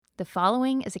The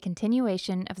following is a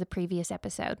continuation of the previous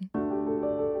episode.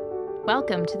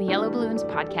 Welcome to the Yellow Balloons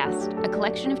Podcast, a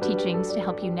collection of teachings to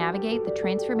help you navigate the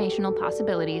transformational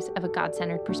possibilities of a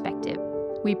God-centered perspective.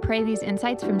 We pray these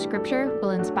insights from Scripture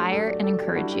will inspire and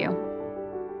encourage you.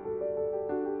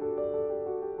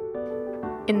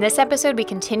 In this episode, we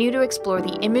continue to explore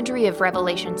the imagery of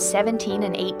Revelation 17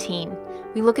 and 18.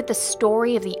 We look at the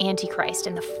story of the Antichrist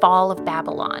and the fall of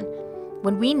Babylon.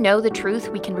 When we know the truth,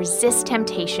 we can resist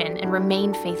temptation and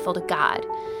remain faithful to God.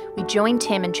 We join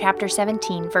Tim in chapter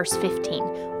 17, verse 15,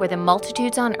 where the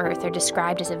multitudes on earth are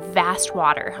described as a vast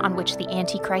water on which the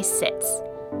Antichrist sits.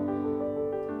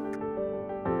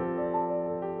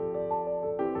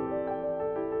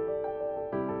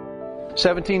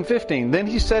 "17:15, Then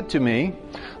he said to me,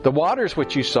 The waters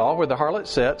which you saw where the harlot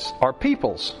sits are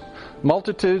peoples,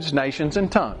 multitudes, nations,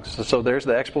 and tongues." So there's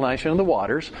the explanation of the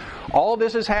waters. All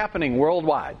this is happening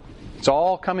worldwide. It's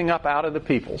all coming up out of the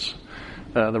peoples.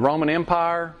 The Roman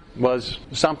Empire was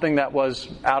something that was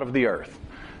out of the earth.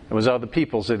 It was of the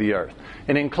peoples of the earth.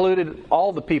 It included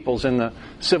all the peoples in the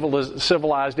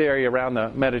civilized area around the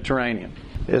Mediterranean.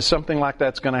 Is something like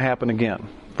that's going to happen again.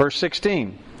 Verse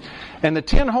 16, "And the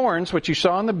 10 horns which you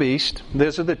saw in the beast,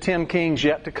 these are the 10 kings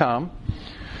yet to come,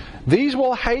 these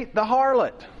will hate the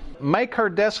harlot, make her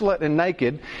desolate and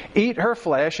naked, eat her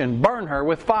flesh, and burn her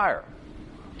with fire."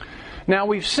 Now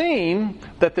we've seen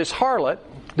that this harlot,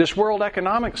 this world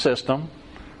economic system,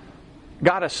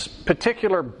 got a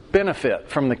particular benefit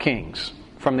from the kings,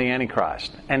 from the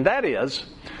Antichrist. And that is,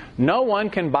 no one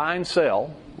can buy and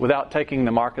sell without taking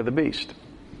the mark of the beast.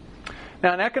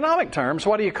 Now in economic terms,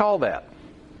 what do you call that?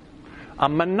 A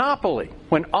monopoly,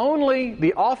 when only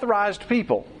the authorized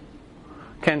people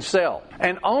can sell,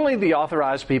 and only the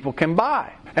authorized people can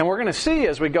buy. And we're going to see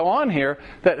as we go on here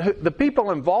that the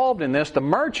people involved in this, the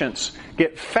merchants,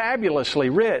 get fabulously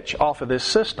rich off of this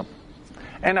system.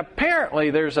 And apparently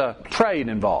there's a trade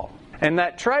involved. And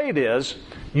that trade is,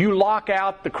 you lock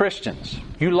out the Christians,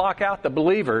 you lock out the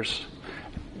believers,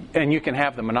 and you can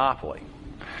have the monopoly.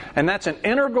 And that's an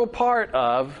integral part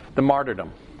of the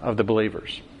martyrdom of the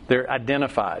believers. They're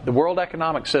identified. The world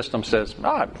economic system says,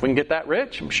 if we can get that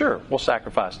rich, I'm sure we'll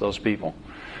sacrifice those people.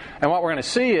 And what we're going to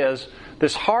see is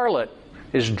this harlot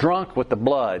is drunk with the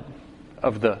blood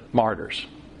of the martyrs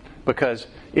because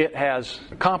it has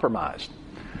compromised.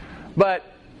 But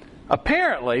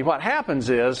apparently what happens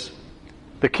is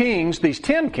the kings, these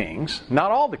 10 kings,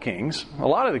 not all the kings, a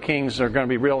lot of the kings are going to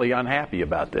be really unhappy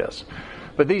about this.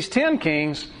 But these 10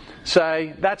 kings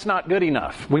say, that's not good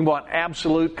enough. We want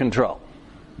absolute control.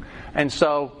 And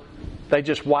so they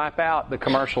just wipe out the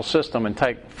commercial system and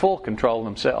take full control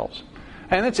themselves.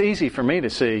 And it's easy for me to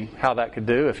see how that could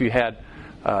do if you had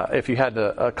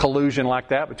a collusion like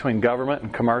that between government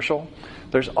and commercial.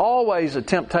 There's always a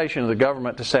temptation of the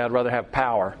government to say, I'd rather have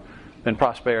power than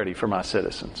prosperity for my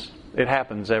citizens. It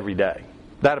happens every day.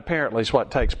 That apparently is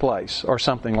what takes place, or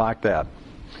something like that.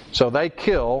 So they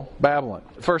kill Babylon.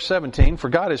 Verse 17, "For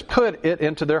God has put it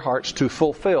into their hearts to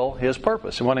fulfill His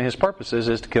purpose." And one of His purposes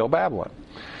is to kill Babylon.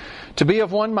 "To be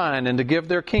of one mind and to give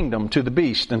their kingdom to the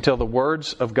beast until the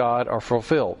words of God are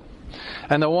fulfilled.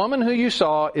 And the woman who you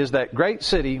saw is that great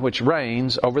city which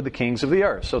reigns over the kings of the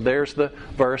earth." So there's the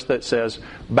verse that says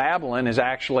Babylon is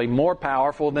actually more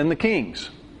powerful than the kings.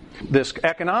 This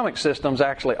economic system is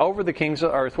actually over the kings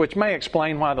of the earth, which may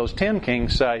explain why those 10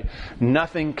 kings say,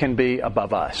 nothing can be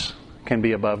above us, can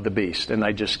be above the beast, and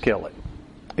they just kill it,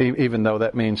 even though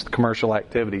that means the commercial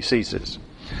activity ceases.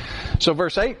 So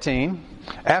verse 18,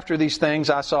 "After these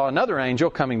things I saw another angel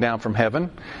coming down from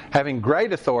heaven, having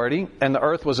great authority, and the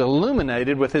earth was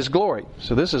illuminated with his glory."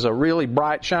 So this is a really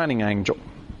bright, shining angel.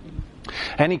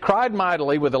 "And he cried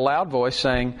mightily with a loud voice,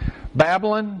 saying,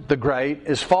 Babylon the great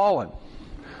is fallen,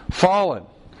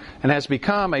 and has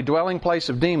become a dwelling place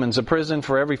of demons, a prison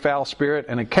for every foul spirit,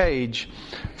 and a cage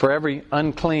for every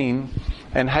unclean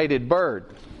and hated bird."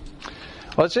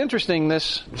 Well, it's interesting,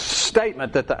 this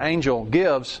statement that the angel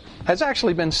gives has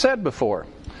actually been said before.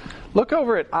 Look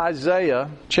over at Isaiah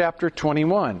chapter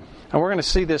 21, and we're going to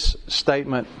see this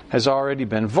statement has already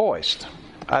been voiced.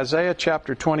 Isaiah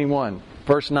chapter 21,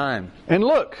 verse 9. "And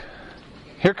look,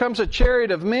 here comes a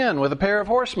chariot of men with a pair of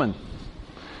horsemen.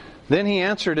 Then he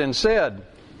answered and said,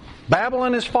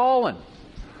 Babylon is fallen,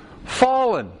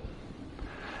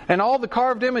 and all the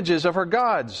carved images of her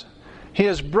gods He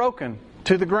has broken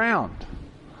to the ground.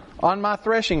 On my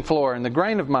threshing floor and the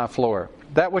grain of my floor,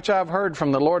 that which I have heard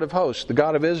from the Lord of hosts, the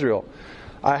God of Israel,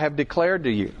 I have declared to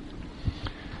you."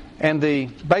 And the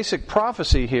basic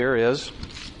prophecy here is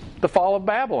the fall of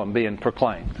Babylon being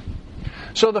proclaimed.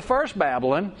 So the first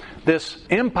Babylon, this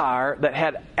empire that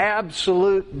had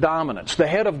absolute dominance, the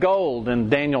head of gold in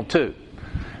Daniel 2,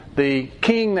 the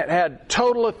king that had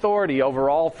total authority over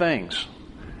all things,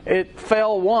 it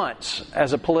fell once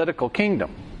as a political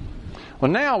kingdom.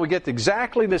 Well, now we get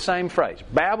exactly the same phrase.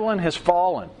 Babylon has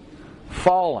fallen.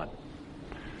 Fallen.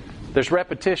 There's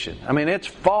repetition. I mean, it's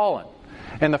fallen.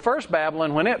 And the first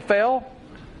Babylon, when it fell,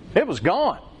 it was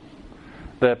gone.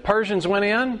 The Persians went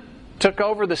in, took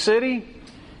over the city,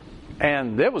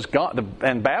 and it was gone.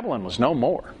 And Babylon was no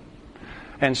more.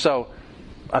 And so,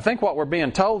 I think what we're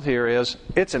being told here is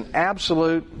it's an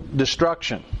absolute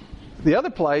destruction. The other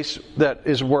place that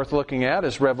is worth looking at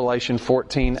is Revelation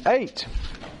 14:8.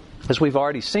 As we've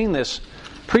already seen this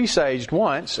presaged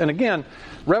once. And again,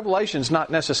 Revelation's not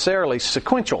necessarily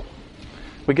sequential.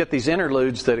 We get these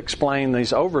interludes that explain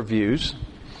these overviews.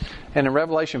 And in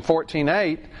Revelation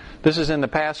 14:8, this is in the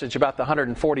passage about the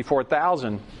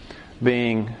 144,000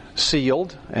 being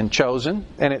sealed and chosen.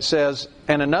 And it says,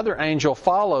 and another angel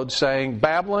followed saying,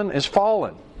 Babylon is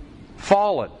fallen.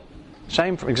 Fallen.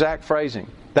 Same exact phrasing.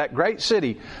 That great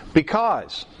city,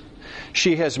 because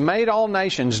she has made all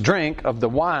nations drink of the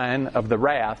wine of the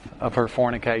wrath of her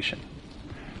fornication.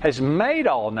 Has made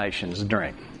all nations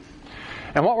drink.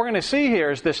 And what we're going to see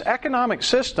here is this economic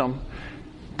system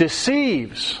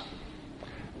deceives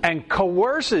and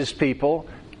coerces people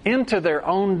into their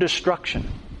own destruction.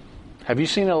 Have you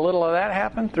seen a little of that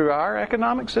happen through our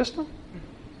economic system?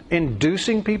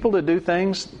 Inducing people to do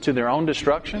things to their own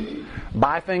destruction,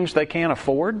 buy things they can't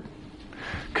afford,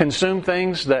 consume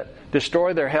things that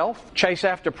destroy their health, chase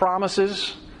after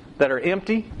promises that are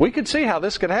empty. We could see how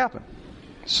this could happen,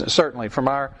 certainly from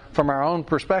our own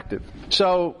perspective.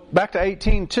 So back to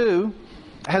 18:2,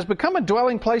 has become a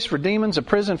dwelling place for demons, a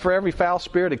prison for every foul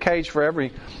spirit, a cage for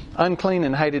every unclean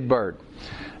and hated bird.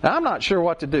 Now I'm not sure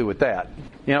what to do with that.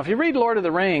 You know, if you read Lord of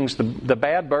the Rings, the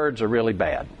bad birds are really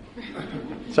bad.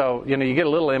 So, you get a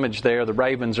little image there. The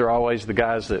ravens are always the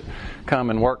guys that come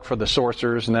and work for the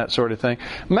sorcerers and that sort of thing.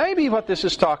 Maybe what this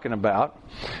is talking about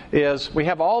is we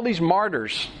have all these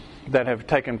martyrs that have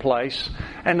taken place,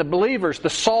 and the believers, the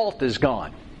salt is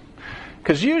gone.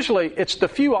 Because usually it's the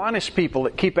few honest people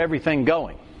that keep everything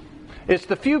going. It's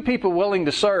the few people willing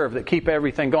to serve that keep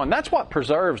everything going. That's what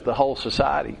preserves the whole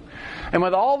society. And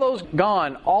with all those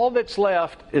gone, all that's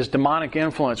left is demonic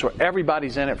influence where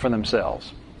everybody's in it for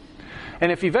themselves.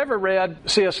 And if you've ever read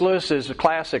C.S. Lewis's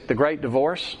classic, The Great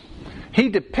Divorce, he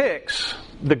depicts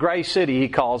the gray city, he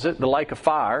calls it, the lake of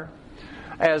fire,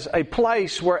 as a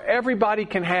place where everybody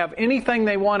can have anything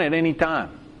they want at any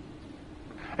time.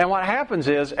 And what happens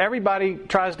is everybody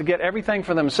tries to get everything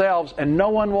for themselves and no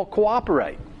one will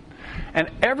cooperate. And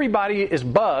everybody is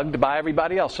bugged by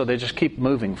everybody else, so they just keep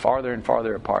moving farther and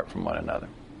farther apart from one another.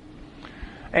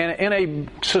 And in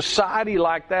a society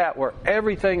like that, where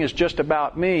everything is just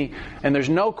about me and there's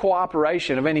no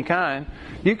cooperation of any kind,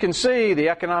 you can see the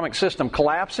economic system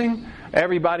collapsing.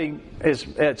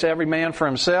 It's every man for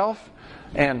himself,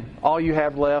 and all you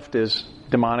have left is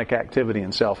demonic activity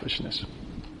and selfishness.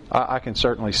 I can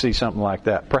certainly see something like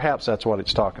that. Perhaps that's what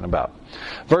it's talking about.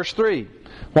 Verse 3,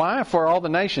 why? For all the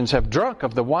nations have drunk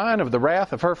of the wine of the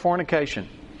wrath of her fornication.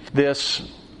 This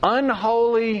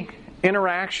unholy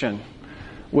interaction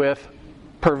with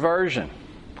perversion,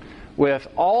 with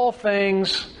all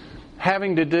things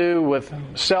having to do with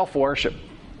self-worship,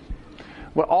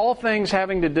 with all things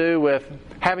having to do with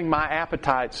having my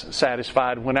appetites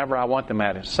satisfied whenever I want them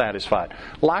satisfied,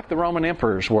 like the Roman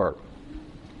emperors were.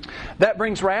 That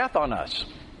brings wrath on us.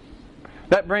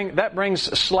 That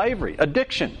brings slavery,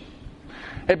 addiction.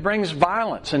 It brings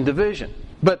violence and division.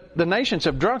 But the nations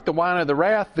have drunk the wine of the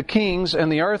wrath, the kings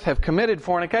and the earth have committed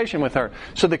fornication with her.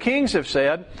 So the kings have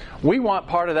said, we want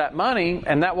part of that money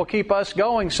and that will keep us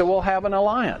going, so we'll have an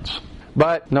alliance.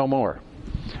 But no more.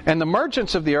 And the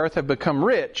merchants of the earth have become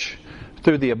rich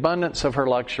through the abundance of her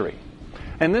luxury.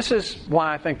 And this is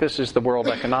why I think this is the world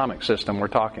economic system we're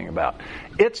talking about.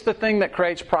 It's the thing that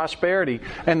creates prosperity,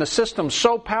 and the system's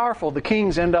so powerful the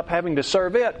kings end up having to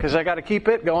serve it because they got to keep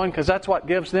it going because that's what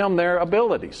gives them their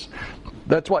abilities.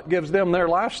 That's what gives them their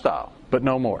lifestyle, but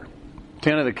no more.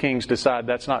 10 of the kings decide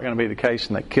that's not going to be the case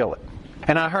and they kill it.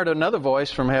 And I heard another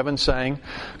voice from heaven saying,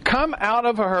 come out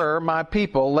of her, my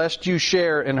people, lest you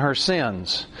share in her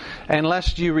sins, and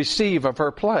lest you receive of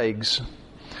her plagues.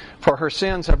 For her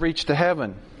sins have reached to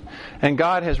heaven, and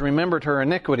God has remembered her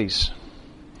iniquities.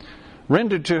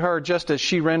 Render to her just as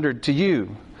she rendered to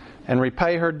you, and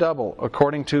repay her double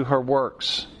according to her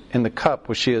works in the cup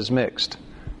which she has mixed.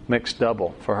 Mixed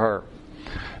double for her.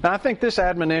 Now I think this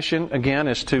admonition, again,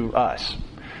 is to us.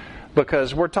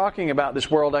 Because we're talking about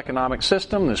this world economic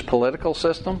system, this political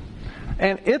system,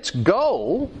 And its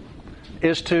goal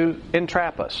is to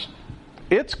entrap us.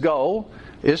 Its goal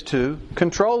is to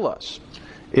control us.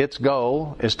 Its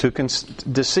goal is to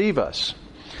deceive us.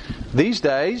 These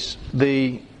days,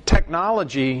 the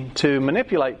technology to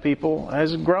manipulate people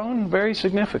has grown very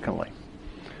significantly.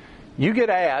 You get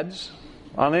ads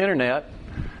on the internet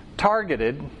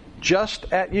targeted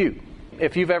just at you.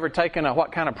 If you've ever taken a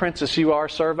what kind of princess you are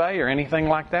survey or anything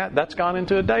like that, that's gone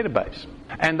into a database.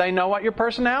 And they know what your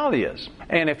personality is.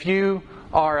 And if you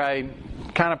are a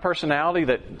kind of personality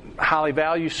that highly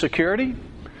values security,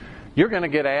 you're going to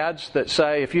get ads that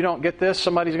say, if you don't get this,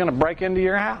 somebody's going to break into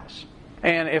your house.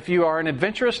 And if you are an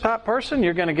adventurous type person,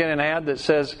 you're going to get an ad that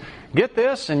says, get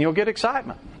this and you'll get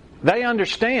excitement. They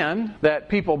understand that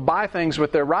people buy things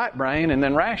with their right brain and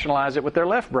then rationalize it with their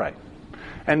left brain.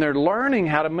 And they're learning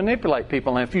how to manipulate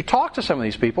people. And if you talk to some of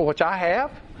these people, which I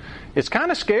have, it's kind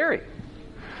of scary.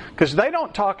 Because they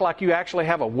don't talk like you actually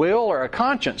have a will or a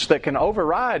conscience that can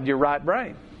override your right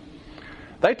brain.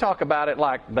 They talk about it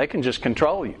like they can just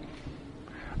control you.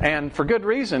 And for good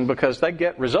reason, because they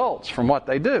get results from what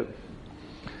they do.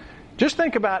 Just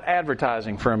think about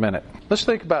advertising for a minute. Let's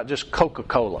think about just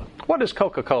Coca-Cola. What does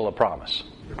Coca-Cola promise?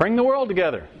 Bring the world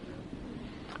together.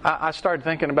 I started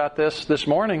thinking about this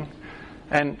morning,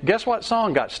 and guess what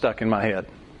song got stuck in my head?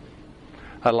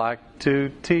 I like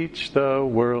to teach the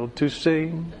world to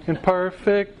sing in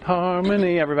perfect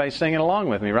harmony. Everybody's singing along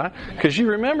with me, right? Because you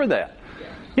remember that.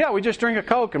 Yeah, we just drink a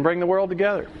Coke and bring the world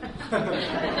together.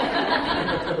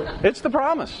 It's the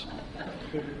promise.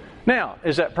 Now,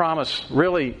 is that promise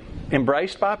really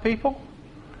embraced by people?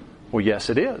 Well, yes,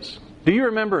 it is. Do you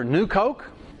remember New Coke?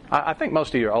 I think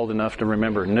most of you are old enough to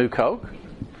remember New Coke.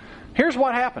 Here's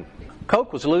what happened.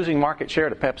 Coke was losing market share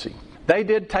to Pepsi. They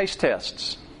did taste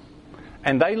tests.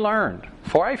 And they learned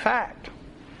for a fact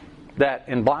that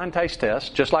in blind taste tests,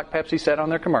 just like Pepsi said on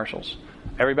their commercials,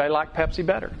 everybody liked Pepsi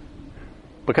better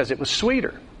because it was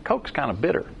sweeter. Coke's kind of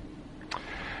bitter.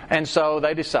 And so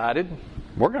they decided,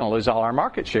 we're going to lose all our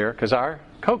market share because our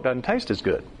Coke doesn't taste as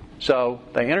good. So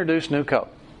they introduced New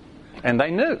Coke. And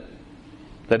they knew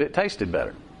that it tasted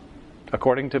better,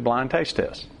 according to blind taste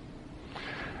tests.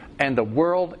 And the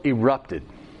world erupted.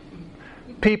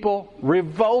 People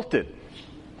revolted.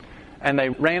 And they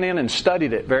ran in and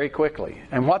studied it very quickly.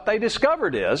 And what they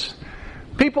discovered is,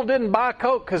 people didn't buy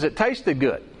Coke because it tasted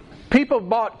good. People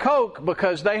bought Coke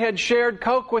because they had shared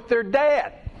Coke with their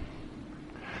dad.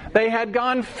 They had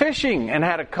gone fishing and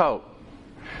had a Coke.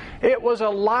 It was a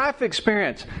life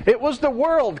experience. It was the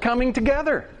world coming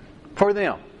together for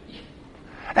them.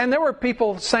 And there were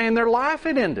people saying their life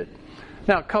had ended.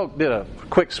 Now, Coke did a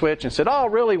quick switch and said, oh,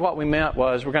 really what we meant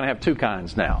was we're going to have two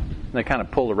kinds now. And they kind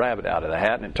of pulled a rabbit out of the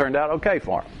hat, and it turned out okay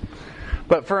for them.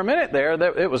 But for a minute there,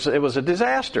 it was a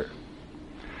disaster.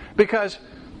 Because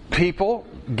people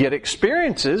get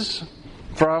experiences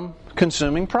from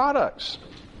consuming products.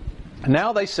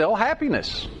 Now they sell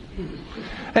happiness.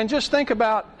 And just think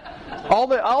about all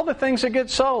the things that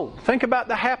get sold. Think about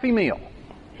the Happy Meal.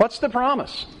 What's the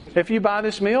promise? If you buy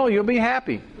this meal, you'll be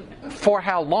happy. For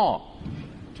how long?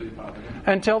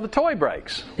 Until the toy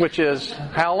breaks, which is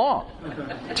how long?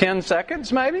 10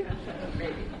 seconds maybe?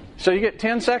 So you get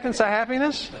 10 seconds of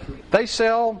happiness? They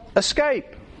sell escape.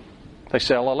 They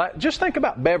sell just think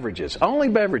about beverages, only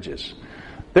beverages.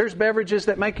 There's beverages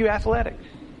that make you athletic.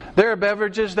 There are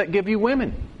beverages that give you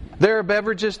women. There are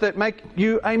beverages that make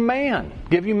you a man,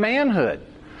 give you manhood.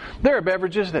 There are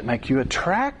beverages that make you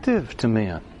attractive to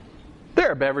men.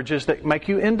 There are beverages that make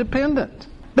you independent.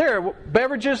 There are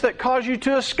beverages that cause you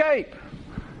to escape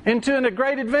into a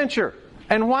great adventure.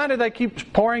 And why do they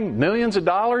keep pouring millions of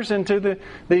dollars into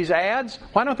these ads?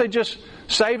 Why don't they just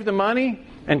save the money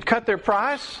and cut their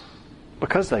price?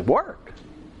 Because they work.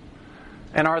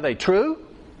 And are they true?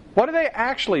 What do they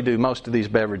actually do, most of these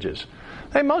beverages?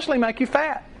 They mostly make you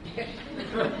fat.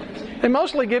 They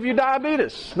mostly give you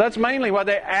diabetes. That's mainly what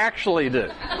they actually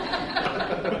do.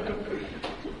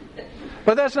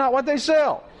 But that's not what they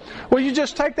sell. Well, you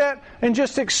just take that and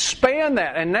just expand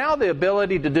that. And now the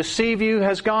ability to deceive you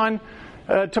has gone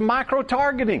to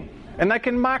micro-targeting. And they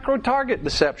can micro-target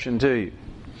deception to you.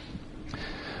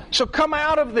 So come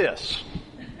out of this.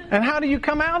 And how do you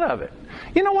come out of it?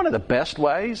 You know, one of the best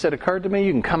ways that occurred to me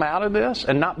you can come out of this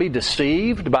and not be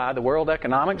deceived by the world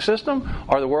economic system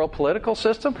or the world political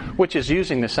system, which is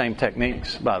using the same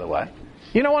techniques, by the way.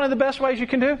 You know one of the best ways you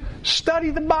can do? Study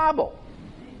the Bible.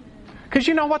 Because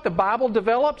you know what the Bible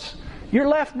develops? Your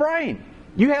left brain.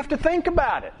 You have to think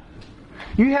about it.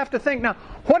 You have to think, now,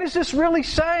 what is this really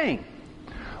saying?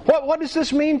 What does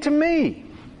this mean to me?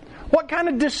 What kind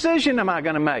of decision am I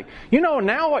going to make? You know,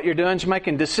 now what you're doing is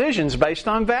making decisions based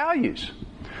on values.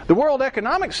 The world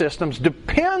economic systems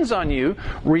depends on you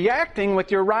reacting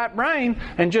with your right brain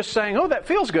and just saying, oh, that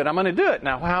feels good, I'm going to do it.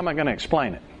 Now, how am I going to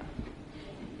explain it?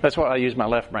 That's what I use my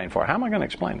left brain for. How am I going to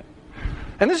explain it?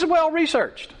 And this is well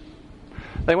researched.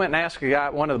 They went and asked a guy,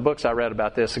 one of the books I read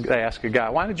about this, they asked a guy,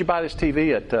 why did you buy this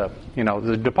TV at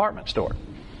the department store?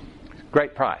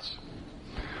 Great price.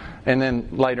 And then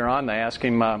later on they asked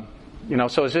him,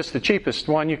 so is this the cheapest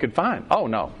one you could find? Oh,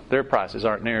 no, their prices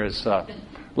aren't near as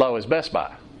low as Best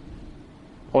Buy.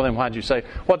 Well, then why'd you say?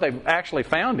 What they've actually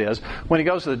found is when he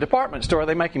goes to the department store,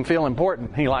 they make him feel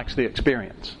important. He likes the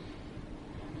experience.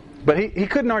 But he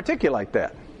couldn't articulate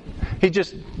that. He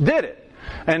just did it.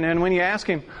 And then when you ask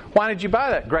him, why did you buy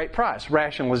that? Great price,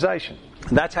 rationalization.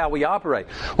 That's how we operate.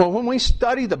 Well, when we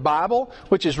study the Bible,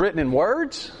 which is written in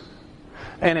words,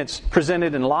 and it's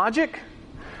presented in logic,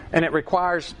 and it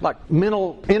requires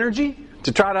mental energy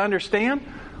to try to understand,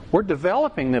 we're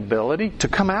developing the ability to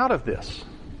come out of this,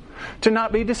 to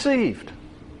not be deceived.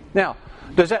 Now,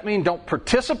 does that mean don't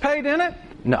participate in it?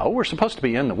 No, we're supposed to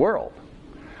be in the world.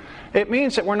 It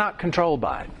means that we're not controlled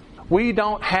by it. We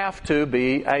don't have to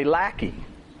be a lackey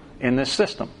in this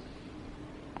system.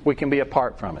 We can be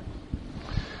apart from it.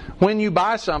 When you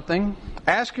buy something,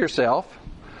 ask yourself,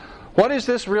 what is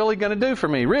this really going to do for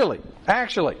me? Really?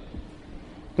 Actually.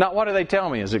 Not what do they tell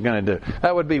me is it going to do.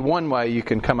 That would be one way you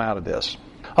can come out of this.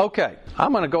 Okay,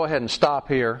 I'm going to go ahead and stop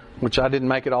here, which I didn't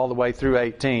make it all the way through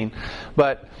 18.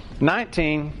 But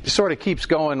 19 sort of keeps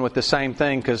going with the same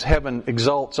thing because heaven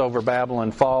exults over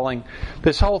Babylon falling.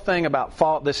 This whole thing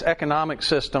about this economic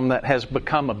system that has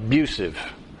become abusive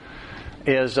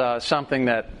is something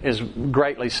that is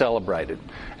greatly celebrated.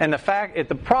 And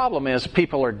the problem is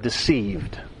people are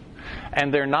deceived.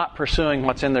 And they're not pursuing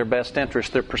what's in their best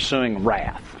interest. They're pursuing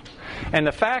wrath. And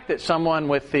the fact that someone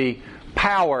with the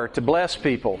power to bless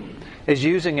people is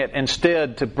using it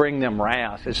instead to bring them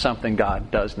wrath is something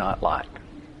God does not like.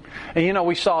 And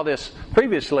we saw this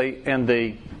previously in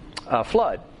the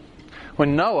flood.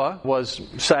 When Noah was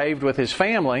saved with his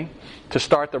family to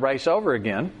start the race over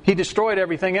again, he destroyed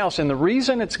everything else. And the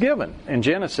reason it's given in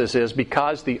Genesis is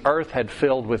because the earth had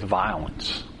filled with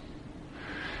violence.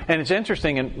 And it's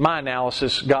interesting, in my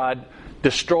analysis, God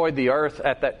destroyed the earth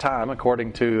at that time,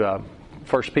 according to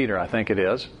 1 Peter, I think it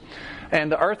is.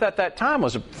 And the earth at that time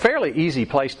was a fairly easy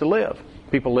place to live.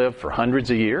 People lived for hundreds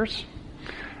of years.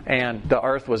 And the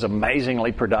earth was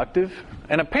amazingly productive.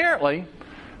 And apparently,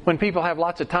 when people have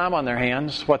lots of time on their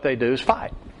hands, what they do is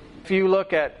fight. If you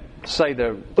look at, say,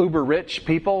 the uber-rich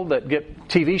people that get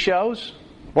TV shows,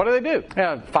 what do?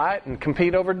 Fight and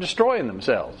compete over destroying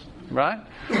themselves, right?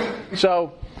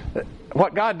 So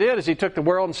what God did is He took the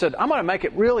world and said, I'm going to make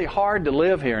it really hard to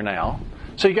live here now.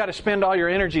 So you got to spend all your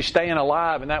energy staying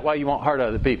alive, and that way you won't hurt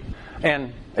other people.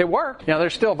 And it worked.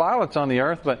 There's still violence on the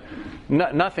earth, but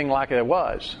nothing like it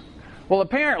was. Well,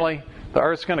 apparently, the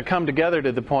earth's going to come together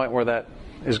to the point where that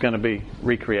is going to be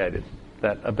recreated,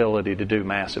 that ability to do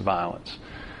massive violence.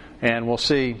 And we'll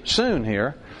see soon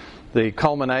here the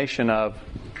culmination of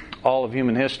all of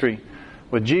human history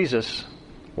with Jesus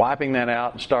wiping that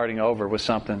out and starting over with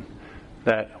something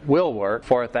that will work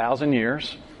for 1,000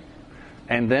 years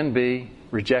and then be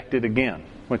rejected again,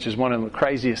 which is one of the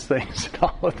craziest things in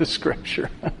all of the Scripture.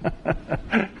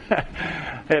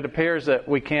 It appears that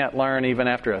we can't learn even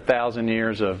after 1,000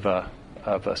 years of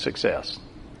success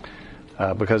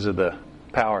because of the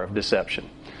power of deception.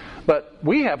 But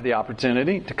we have the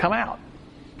opportunity to come out,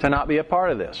 to not be a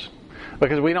part of this,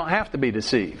 because we don't have to be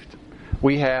deceived.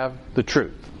 We have the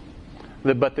truth.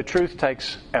 But the truth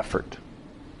takes effort.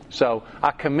 So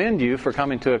I commend you for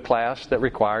coming to a class that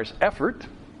requires effort.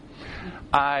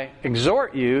 I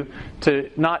exhort you to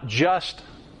not just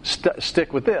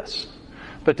stick with this,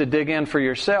 but to dig in for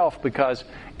yourself, because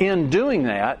in doing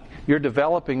that, you're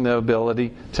developing the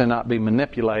ability to not be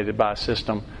manipulated by a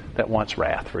system that wants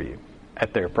wrath for you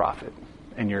at their profit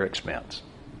and your expense.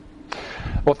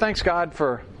 Well, thanks God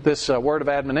for this word of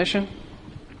admonition.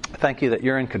 Thank you that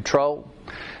you're in control.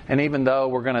 And even though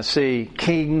we're going to see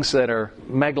kings that are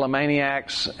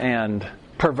megalomaniacs and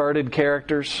perverted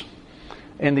characters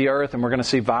in the earth, and we're going to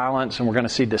see violence and we're going to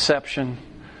see deception,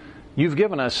 you've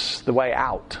given us the way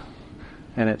out.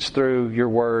 And it's through your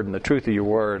word and the truth of your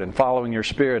word and following your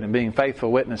Spirit and being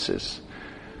faithful witnesses.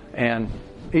 And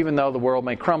even though the world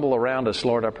may crumble around us,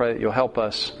 Lord, I pray that you'll help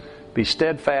us be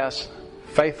steadfast,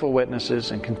 faithful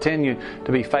witnesses, and continue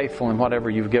to be faithful in whatever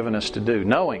you've given us to do,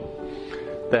 knowing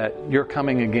that you're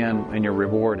coming again and your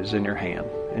reward is in your hand.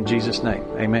 In Jesus' name,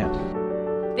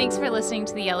 amen. Thanks for listening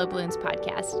to the Yellow Balloons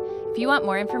podcast. If you want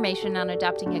more information on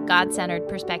adopting a God-centered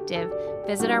perspective,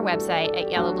 visit our website at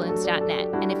yellowballoons.net.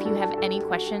 And if you have any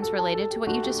questions related to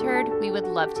what you just heard, we would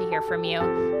love to hear from you.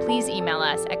 Please email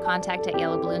us at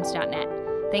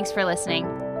contact@yellowballoons.net. Thanks for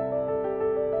listening.